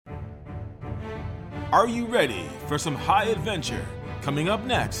Are you ready for some high adventure coming up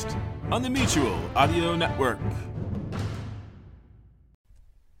next on the Mutual Audio Network?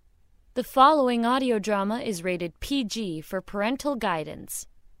 The following audio drama is rated PG for parental guidance.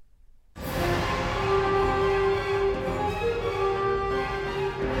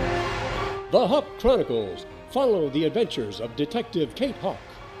 The Hawk Chronicles follow the adventures of Detective Kate Hawk,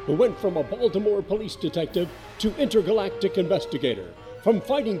 who went from a Baltimore police detective to intergalactic investigator, from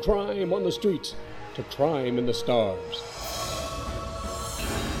fighting crime on the streets to crime in the stars.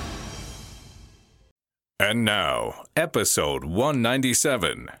 And now, episode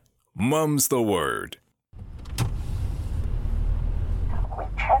 197, Mum's the Word. We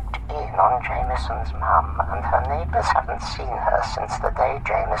checked in on Jameson's mum, and her neighbours haven't seen her since the day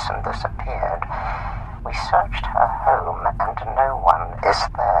Jameson disappeared. We searched her home, and no one is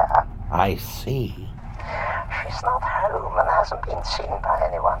there. I see. She's not home and hasn't been seen by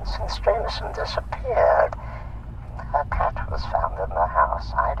anyone since Jameson disappeared. Her cat was found in the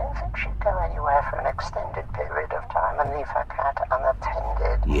house. I don't think she'd go anywhere for an extended period of time and leave her cat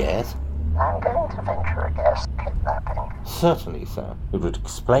unattended. Yes? I'm going to venture a guess: kidnapping. Certainly, sir. It would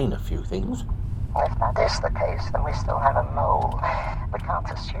explain a few things. If that is the case, then we still have a mole. We can't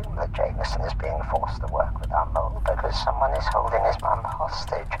assume that Jameson is being forced to work with our mole because someone is holding his mum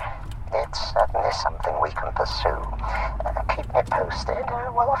hostage. It's certainly something we can pursue. Keep me posted.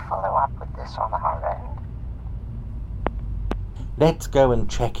 We'll follow up with this on our end. Let's go and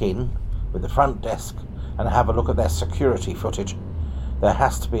check in with the front desk and have a look at their security footage. There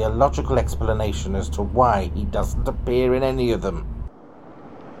has to be a logical explanation as to why he doesn't appear in any of them.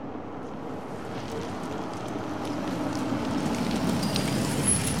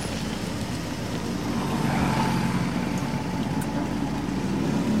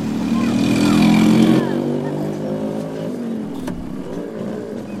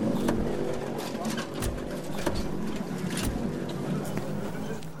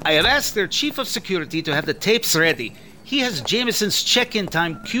 I have asked their chief of security to have the tapes ready. He has Jameson's check-in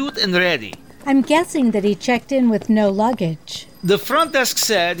time queued and ready. I'm guessing that he checked in with no luggage. The front desk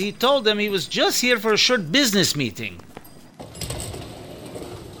said he told them he was just here for a short business meeting.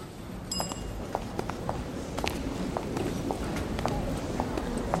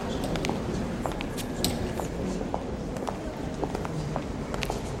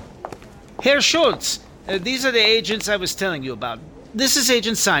 Herr Schultz, these are the agents I was telling you about. This is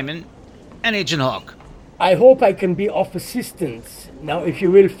Agent Simon and Agent Hawk. I hope I can be of assistance. Now, if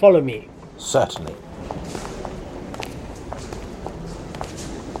you will follow me. Certainly.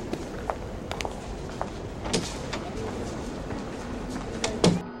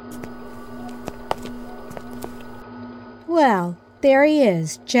 Well, there he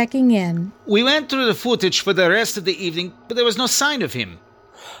is, checking in. We went through the footage for the rest of the evening, but there was no sign of him.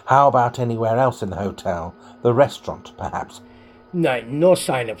 How about anywhere else in the hotel? The restaurant, perhaps? No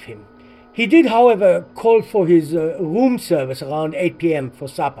sign of him. He did, however, call for his room service around 8 p.m. for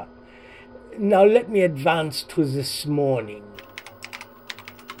supper. Now let me advance to this morning.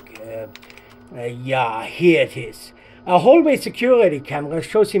 Here it is. A hallway security camera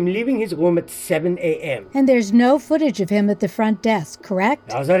shows him leaving his room at 7 a.m. And there's no footage of him at the front desk, correct?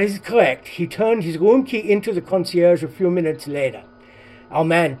 Now that is correct. He turned his room key into the concierge a few minutes later. Our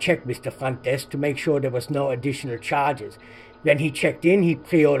man checked with the front desk to make sure there was no additional charges. When he checked in, he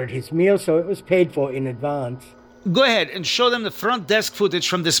pre-ordered his meal, so it was paid for in advance. Go ahead and show them the front desk footage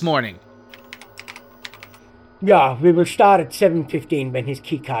from this morning. Yeah, we will start at 7:15 when his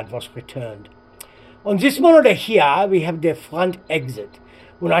keycard was returned. On this monitor here, we have the front exit,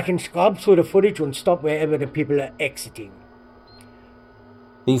 when I can scrub through the footage and stop wherever the people are exiting.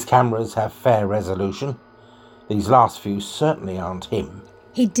 These cameras have fair resolution. These last few certainly aren't him.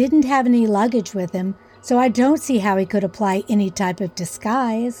 He didn't have any luggage with him, so I don't see how he could apply any type of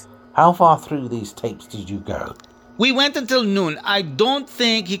disguise. How far through these tapes did you go? We went until noon. I don't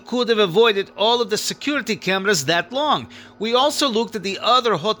think he could have avoided all of the security cameras that long. We also looked at the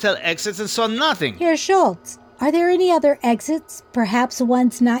other hotel exits and saw nothing. Herr Schultz, are there any other exits, perhaps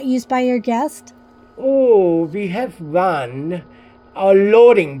ones not used by your guest? Oh, we have one. A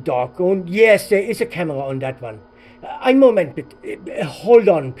loading dock. And yes, there is a camera on that one. A moment, but hold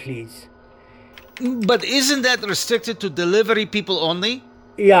on, please. But isn't that restricted to delivery people only?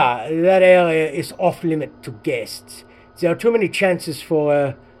 Yeah, that area is off-limit to guests. There are too many chances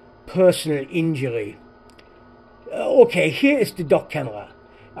for personal injury. Okay, here is the dock camera.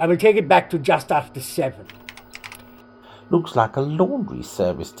 I will take it back to just after 7. Looks like a laundry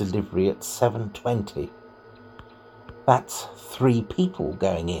service delivery at 7:20. That's 3 people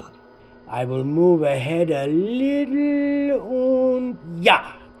going in. I will move ahead a little and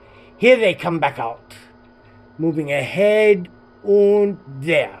yeah. Here they come back out. Moving ahead and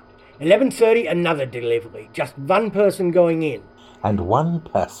there. 11:30, another delivery. Just one person going in. And one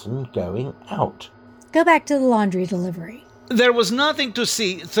person going out. Go back to the laundry delivery. There was nothing to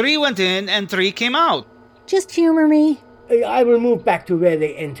see. 3 went in and 3 came out. Just humor me. I will move back to where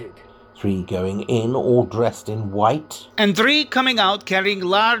they entered. 3 going in, all dressed in white. And 3 coming out carrying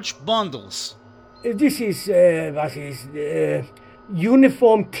large bundles. This is,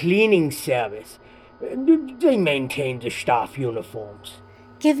 uniform cleaning service. They maintain the staff uniforms.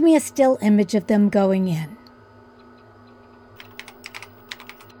 Give me a still image of them going in.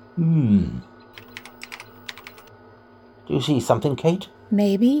 Do you see something, Kate?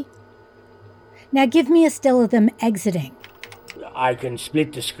 Maybe. Now give me a still of them exiting. I can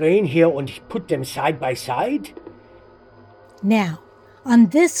split the screen here and put them side by side. Now, on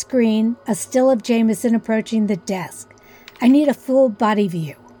this screen, a still of Jameson approaching the desk. I need a full body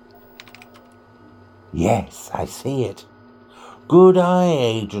view. Yes, I see it. Good eye,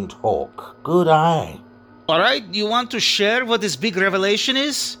 Agent Hawk. Good eye. All right, you want to share what this big revelation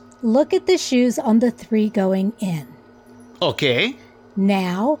is? Look at the shoes on the 3 going in. Okay.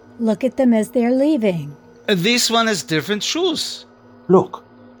 Now, look at them as they're leaving. This one has different shoes. Look,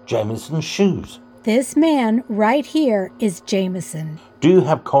 Jameson's shoes. This man right here is Jameson. Do you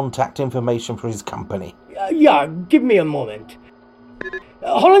have contact information for his company? Ja, give me a moment.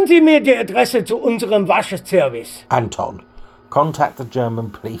 Holen Sie mir die Adresse zu unserem Waschservice. Anton, contact the German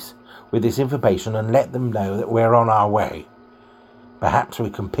police with this information and let them know that we're on our way. Perhaps we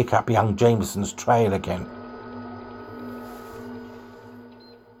can pick up young Jameson's trail again.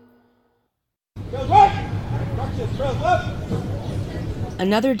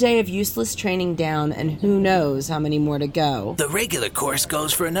 Another day of useless training down, and who knows how many more to go. The regular course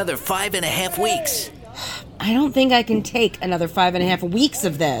goes for another 5.5 weeks. I don't think I can take another 5.5 weeks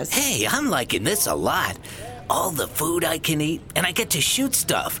of this. Hey, I'm liking this a lot. All the food I can eat, and I get to shoot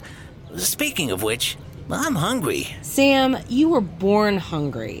stuff. Speaking of which, I'm hungry. Sam, you were born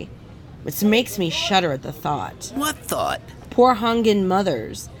hungry, which makes me shudder at the thought. What thought? Poor Hungan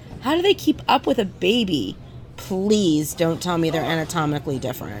mothers. How do they keep up with a baby? Please don't tell me they're anatomically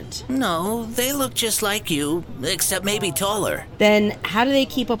different. No, they look just like you, except maybe taller. Then how do they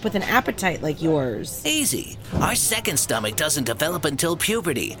keep up with an appetite like yours? Easy. Our second stomach doesn't develop until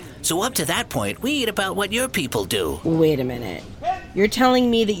puberty. So up to that point, we eat about what your people do. Wait a minute. You're telling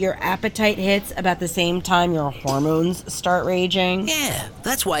me that your appetite hits about the same time your hormones start raging? Yeah,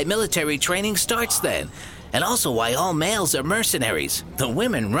 that's why military training starts then. And also why all males are mercenaries. The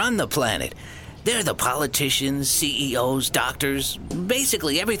women run the planet. They're the politicians, CEOs, doctors,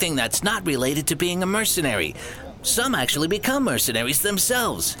 basically everything that's not related to being a mercenary. Some actually become mercenaries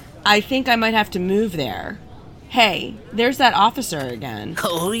themselves. I think I might have to move there. Hey, there's that officer again.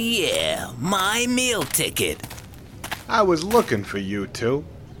 Oh yeah, my meal ticket. I was looking for you two.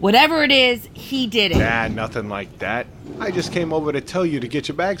 Whatever it is, he did it. Nah, nothing like that. I just came over to tell you to get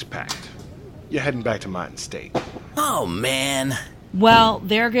your bags packed. You're heading back to Mountain State. Oh man. Well,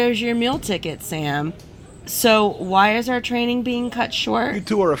 there goes your meal ticket, Sam. So, why is our training being cut short? You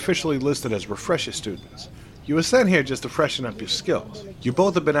two are officially listed as refresher students. You were sent here just to freshen up your skills. You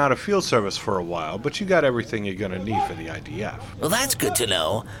both have been out of field service for a while, but you got everything you're gonna need for the IDF. Well, that's good to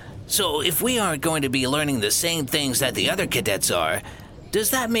know. So, if we aren't going to be learning the same things that the other cadets are,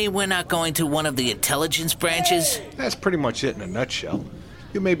 does that mean we're not going to one of the intelligence branches? That's pretty much it in a nutshell.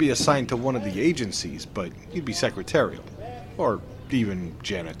 You may be assigned to one of the agencies, but you'd be secretarial. Or even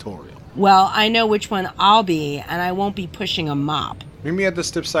janitorial. Well, I know which one I'll be, and I won't be pushing a mop. Meet me at the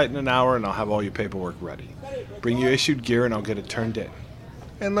STIP site in an hour and I'll have all your paperwork ready. Bring your issued gear and I'll get it turned in.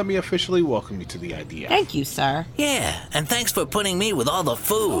 And let me officially welcome you to the IDF. Thank you, sir. Yeah, and thanks for putting me with all the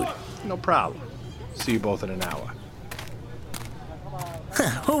food. No problem. See you both in an hour.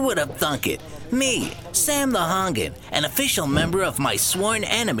 Who would have thunk it? Me, Sam the Hungan, an official member of my sworn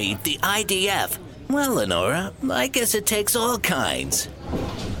enemy, the IDF. Well, Lenora, I guess it takes all kinds.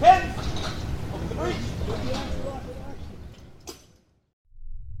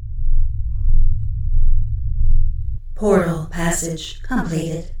 Portal passage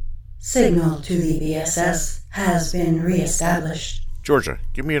completed. Signal to the BSS has been re-established. Georgia,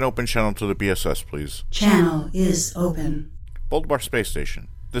 give me an open channel to the BSS, please. Channel is open. Baltimore Space Station.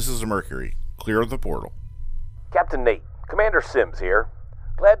 This is the Mercury. Clear of the portal. Captain Nate, Commander Sims here.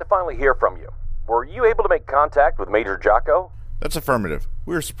 Glad to finally hear from you. Were you able to make contact with Major Jocko? That's affirmative.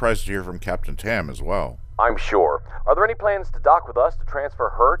 We were surprised to hear from Captain Tam as well. I'm sure. Are there any plans to dock with us to transfer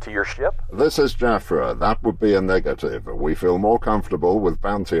her to your ship? This is Jaffra. That would be a negative. We feel more comfortable with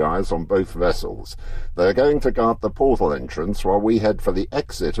bounty eyes on both vessels. They're going to guard the portal entrance while we head for the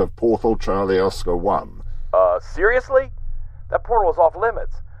exit of Portal Charlie Oscar 1. Seriously? That portal is off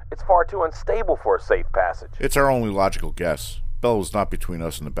limits. It's far too unstable for a safe passage. It's our only logical guess. Belle was not between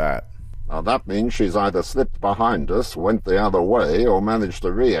us and the bat. Now that means she's either slipped behind us, went the other way, or managed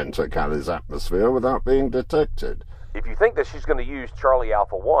to re-enter Callie's atmosphere without being detected. If you think that she's going to use Charlie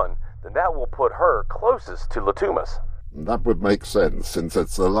Alpha 1, then that will put her closest to Latumas. That would make sense, since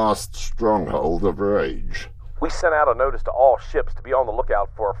it's the last stronghold of Rage. We sent out a notice to all ships to be on the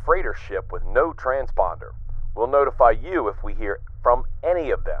lookout for a freighter ship with no transponder. We'll notify you if we hear from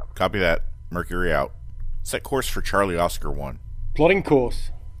any of them. Copy that. Mercury out. Set course for Charlie Oscar 1. Plotting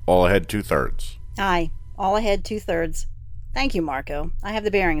course. All ahead 2/3. Aye. All ahead 2/3. Thank you, Marco. I have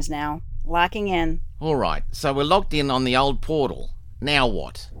the bearings now. Locking in. All right, so we're locked in on the old portal. Now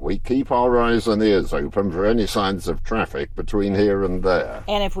what? We keep our eyes and ears open for any signs of traffic between here and there.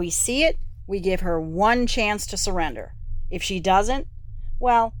 And if we see it, we give her one chance to surrender. If she doesn't,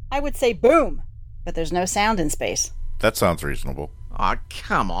 well, I would say boom. But there's no sound in space. That sounds reasonable. Oh,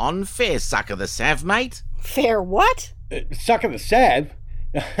 come on. Fair suck of the sav, mate. Fair what? Suck of the sav?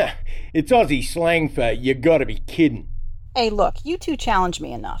 It's Aussie slang for you gotta be kidding. Hey, look, you two challenge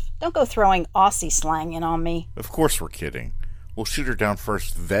me enough. Don't go throwing Aussie slang in on me. Of course we're kidding. We'll shoot her down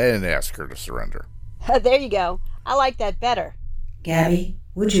first, then ask her to surrender. There you go. I like that better. Gabby,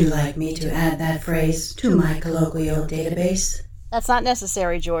 would you like me to add that phrase to my colloquial database? That's not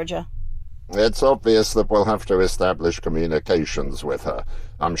necessary, Georgia. It's obvious that we'll have to establish communications with her.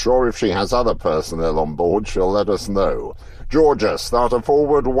 I'm sure if she has other personnel on board, she'll let us know. Georgia, start a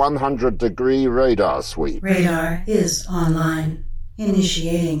forward 100-degree radar sweep. Radar is online.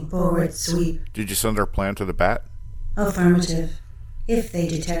 Initiating forward sweep. Did you send our plan to the bat? Affirmative. If they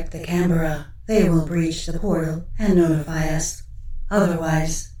detect the Canberra, they will breach the portal and notify us.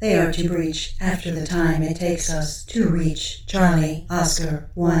 Otherwise, they are to breach after the time it takes us to reach Charlie Oscar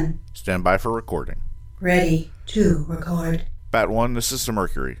 1. Stand by for recording. Ready to record. Bat 1, this is the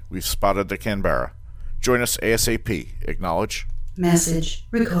Mercury. We've spotted the Canberra. Join us ASAP. Acknowledge. Message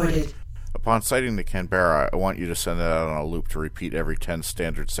recorded. Upon sighting the Canberra, I want you to send it out on a loop to repeat every 10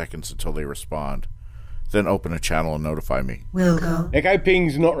 standard seconds until they respond. Then open a channel and notify me. Will go. Echo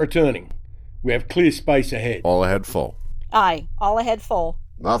ping's not returning. We have clear space ahead. All ahead full. Aye, all ahead full.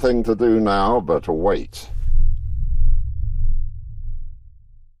 Nothing to do now but wait.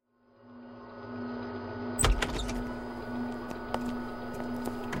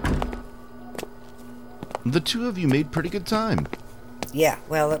 The two of you made pretty good time. Yeah,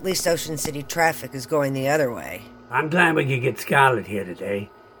 well, at least Ocean City traffic is going the other way. I'm glad we could get Scarlett here today.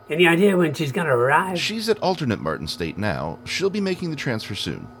 Any idea when she's gonna arrive? She's at alternate Martin State now. She'll be making the transfer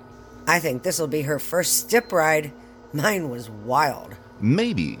soon. I think this'll be her first stip ride. Mine was wild.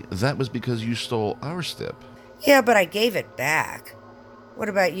 Maybe that was because you stole our stip. Yeah, but I gave it back. What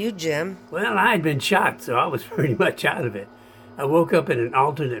about you, Jim? Well, I'd been shot, so I was pretty much out of it. I woke up in an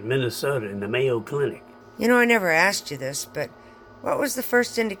alternate Minnesota in the Mayo Clinic. You know, I never asked you this, but what was the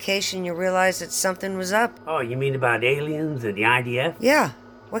first indication you realized that something was up? Oh, you mean about aliens and the IDF? Yeah.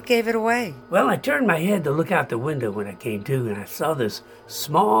 What gave it away? Well, I turned my head to look out the window when I came to, and I saw this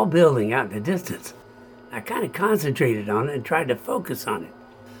small building out in the distance. I kind of concentrated on it and tried to focus on it.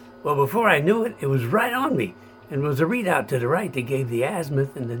 Well, before I knew it, it was right on me, and was a readout to the right that gave the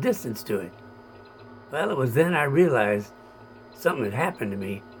azimuth and the distance to it. Well, it was then I realized something had happened to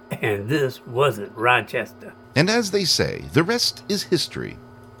me, and this wasn't Rochester. And as they say, the rest is history.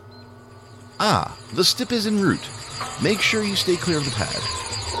 Ah, the stip is en route. Make sure you stay clear of the pad.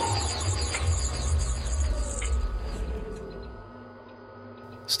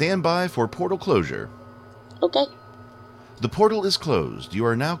 Stand by for portal closure. Okay. The portal is closed. You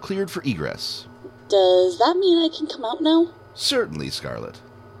are now cleared for egress. Does that mean I can come out now? Certainly, Scarlett.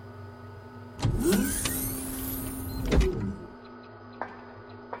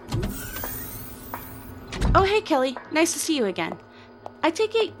 Oh, hey, Kelly. Nice to see you again. I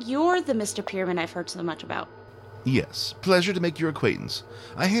take it you're the Mr. Pyramid I've heard so much about. Yes, pleasure to make your acquaintance.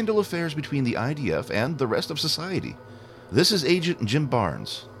 I handle affairs between the IDF and the rest of society. This is Agent Jim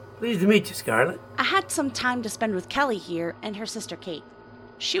Barnes. Pleased to meet you, Scarlett. I had some time to spend with Kelly here and her sister Kate.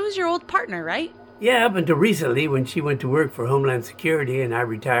 She was your old partner, right? Yeah, up until recently when she went to work for Homeland Security and I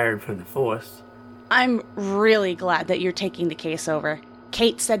retired from the force. I'm really glad that you're taking the case over.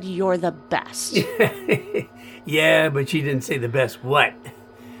 Kate said you're the best. Yeah, but she didn't say the best what.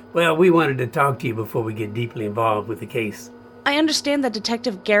 Well, we wanted to talk to you before we get deeply involved with the case. I understand that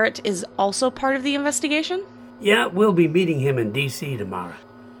Detective Garrett is also part of the investigation? Yeah, we'll be meeting him in D.C. tomorrow.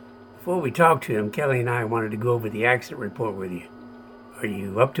 Before we talk to him, Kelly and I wanted to go over the accident report with you. Are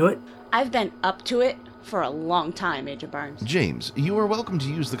you up to it? I've been up to it for a long time, Agent Barnes. James, you are welcome to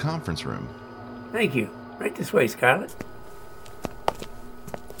use the conference room. Thank you. Right this way, Scarlett.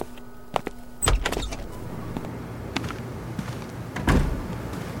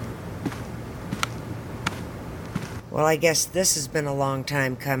 Well, I guess this has been a long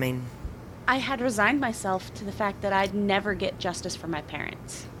time coming. I had resigned myself to the fact that I'd never get justice for my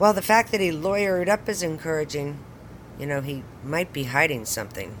parents. Well, the fact that he lawyered up is encouraging. You know, he might be hiding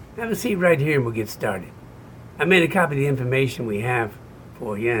something. Have a seat right here and we'll get started. I made a copy of the information we have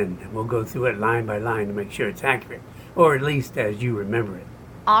for you, and we'll go through it line by line to make sure it's accurate, or at least as you remember it.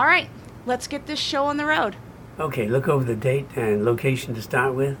 All right, let's get this show on the road. Okay, look over the date and location to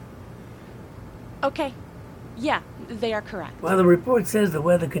start with. Okay. Yeah, they are correct. Well, the report says the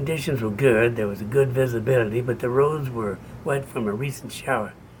weather conditions were good. There was a good visibility, but the roads were wet from a recent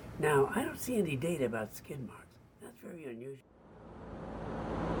shower. Now, I don't see any data about skid marks. That's very unusual.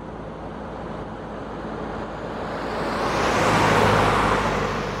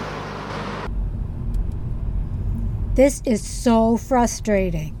 This is so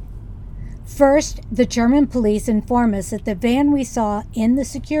frustrating. First, the German police inform us that the van we saw in the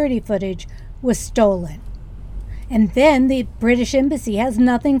security footage was stolen. And then the British Embassy has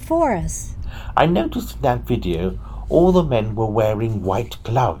nothing for us. I noticed in that video all the men were wearing white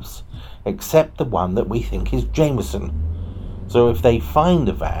gloves, except the one that we think is Jameson. So if they find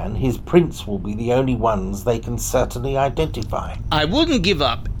the van, his prints will be the only ones they can certainly identify. I wouldn't give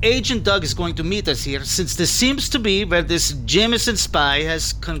up. Agent Doug is going to meet us here, since this seems to be where this Jameson spy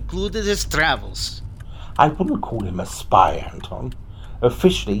has concluded his travels. I wouldn't call him a spy, Anton.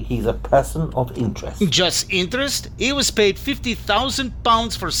 Officially, he's a person of interest. Just interest? He was paid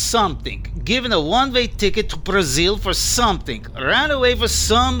 £50,000 for something, given a one-way ticket to Brazil for something, ran away for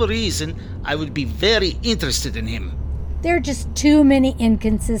some reason. I would be very interested in him. There are just too many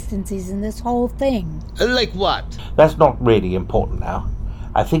inconsistencies in this whole thing. Like what? That's not really important now.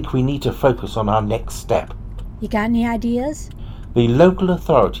 I think we need to focus on our next step. You got any ideas? The local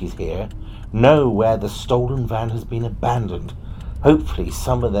authorities here know where the stolen van has been abandoned. Hopefully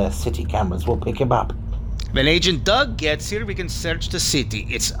some of their city cameras will pick him up. When Agent Doug gets here, we can search the city.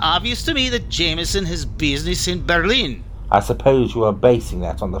 It's obvious to me that Jameson has business in Berlin. I suppose you are basing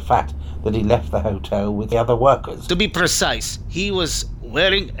that on the fact that he left the hotel with the other workers. To be precise, he was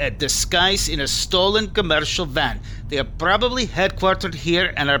wearing a disguise in a stolen commercial van. They are probably headquartered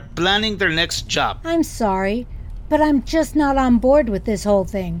here and are planning their next job. I'm sorry, but I'm just not on board with this whole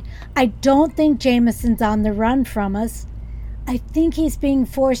thing. I don't think Jameson's on the run from us. I think he's being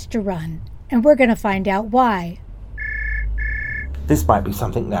forced to run, and we're going to find out why. This might be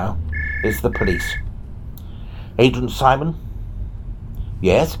something now. It's the police. Agent Simon?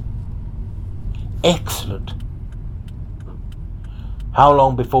 Yes? Excellent. How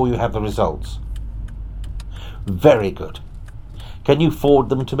long before you have the results? Very good. Can you forward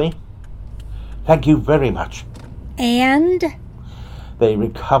them to me? Thank you very much. And? They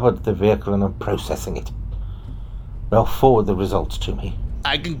recovered the vehicle and are processing it. They'll forward the results to me.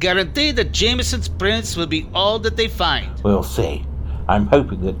 I can guarantee that Jameson's prints will be all that they find. We'll see. I'm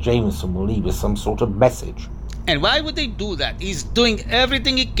hoping that Jameson will leave us some sort of message. And why would they do that? He's doing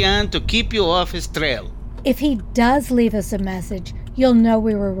everything he can to keep you off his trail. If he does leave us a message, you'll know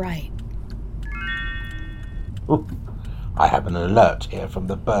we were right. Ooh, I have an alert here from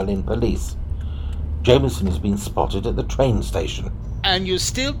the Berlin police. Jameson has been spotted at the train station. And you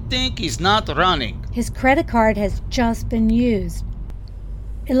still think he's not running? His credit card has just been used.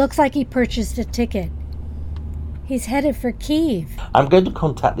 It looks like he purchased a ticket. He's headed for Kyiv. I'm going to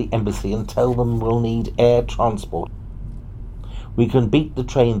contact the embassy and tell them we'll need air transport. We can beat the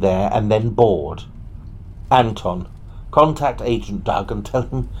train there and then board. Anton, contact Agent Doug and tell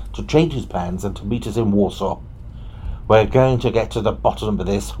him to change his plans and to meet us in Warsaw. We're going to get to the bottom of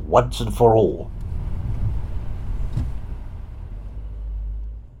this once and for all.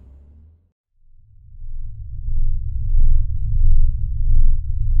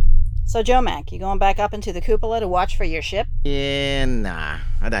 So, Joe Mac, you going back up into the cupola to watch for your ship? Yeah, nah,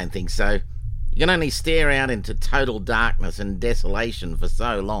 I don't think so. You can only stare out into total darkness and desolation for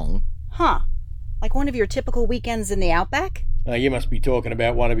so long. Huh. Like one of your typical weekends in the outback? You must be talking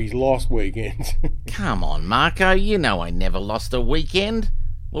about one of his lost weekends. Come on, Marco, you know I never lost a weekend.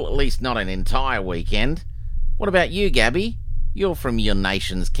 Well, at least not an entire weekend. What about you, Gabby? You're from your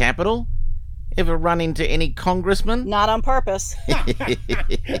nation's capital. Ever run into any congressmen? Not on purpose.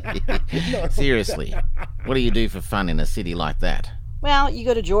 Seriously, what do you do for fun in a city like that? Well, you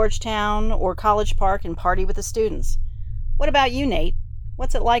go to Georgetown or College Park and party with the students. What about you, Nate?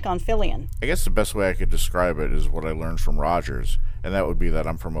 What's it like on Fillion? I guess the best way I could describe it is what I learned from Rogers, and that would be that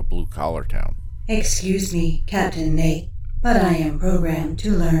I'm from a blue-collar town. Excuse me, Captain Nate, but I am programmed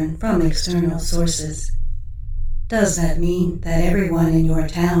to learn from external sources. Does that mean that everyone in your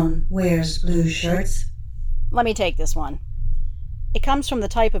town wears blue shirts? Let me take this one. It comes from the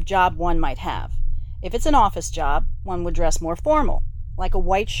type of job one might have. If it's an office job, one would dress more formal, like a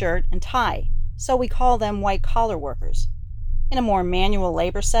white shirt and tie, so we call them white-collar workers. In a more manual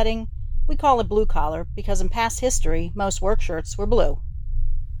labor setting, we call it blue-collar because in past history, most work shirts were blue.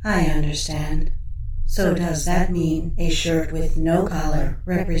 I understand. So does that mean a shirt with no collar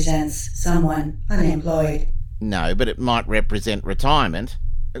represents someone unemployed? No, but it might represent retirement.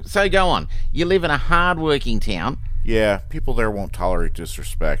 So go on. You live in a hard-working town. Yeah, people there won't tolerate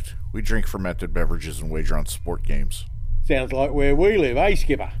disrespect. We drink fermented beverages and wager on sport games. Sounds like where we live, eh,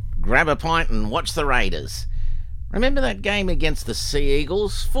 Skipper? Grab a pint and watch the Raiders. Remember that game against the Sea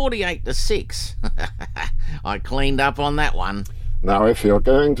Eagles? 48-6. I cleaned up on that one. Now, if you're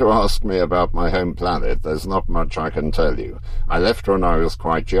going to ask me about my home planet, there's not much I can tell you. I left when I was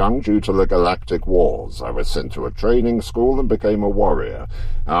quite young due to the galactic wars. I was sent to a training school and became a warrior.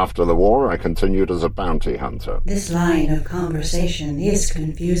 After the war, I continued as a bounty hunter. This line of conversation is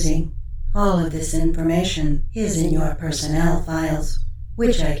confusing. All of this information is in your personnel files,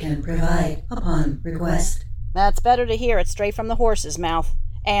 which I can provide upon request. That's better to hear it straight from the horse's mouth.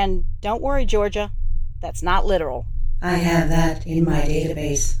 And don't worry, Georgia, that's not literal. I have that in my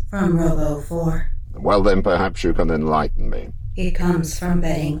database from Robo-4. Well, then perhaps you can enlighten me. It comes from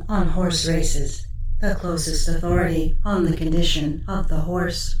betting on horse races. The closest authority on the condition of the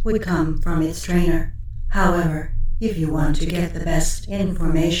horse would come from its trainer. However, if you want to get the best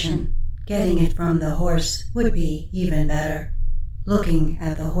information, getting it from the horse would be even better. Looking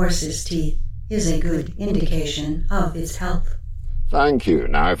at the horse's teeth is a good indication of its health. Thank you.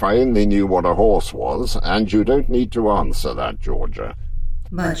 Now, if I only knew what a horse was, and you don't need to answer that, Georgia.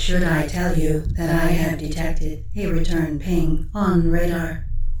 But should I tell you that I have detected a return ping on radar?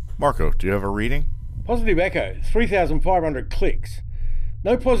 Marco, do you have a reading? Positive echo, 3,500 clicks.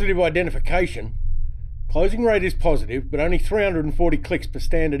 No positive identification. Closing rate is positive, but only 340 clicks per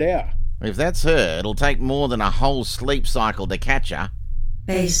standard hour. If that's her, it'll take more than a whole sleep cycle to catch her.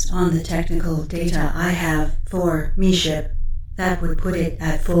 Based on the technical data I have for me ship, that would put it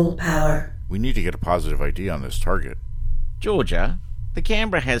at full power. We need to get a positive ID on this target. Georgia, the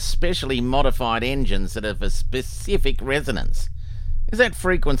Canberra has specially modified engines that have a specific resonance. Is that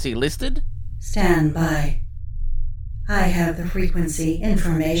frequency listed? Stand by. I have the frequency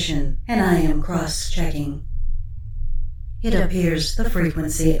information, and I am cross-checking. It appears the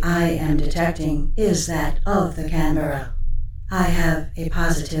frequency I am detecting is that of the Canberra. I have a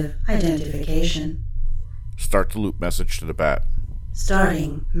positive identification. Start the loop message to the bat.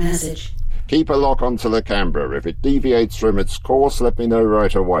 Starting message. Keep a lock onto the Canberra. If it deviates from its course, let me know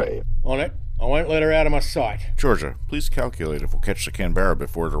right away. On it. I won't let her out of my sight. Georgia, please calculate if we'll catch the Canberra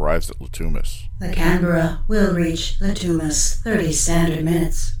before it arrives at Latumas. The Canberra will reach Latumas 30 standard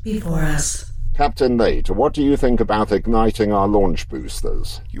minutes before us. Captain Nate, what do you think about igniting our launch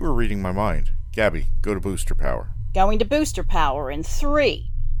boosters? You were reading my mind. Gabby, go to booster power. Going to booster power in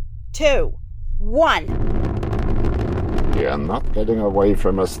 3, 2, 1. You're not getting away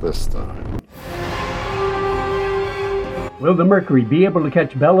from us this time. Will the Mercury be able to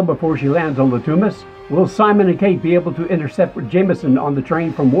catch Bella before she lands on Latumas? Will Simon and Kate be able to intercept Jameson on the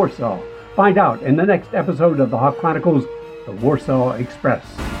train from Warsaw? Find out in the next episode of the Hawk Chronicles, the Warsaw Express.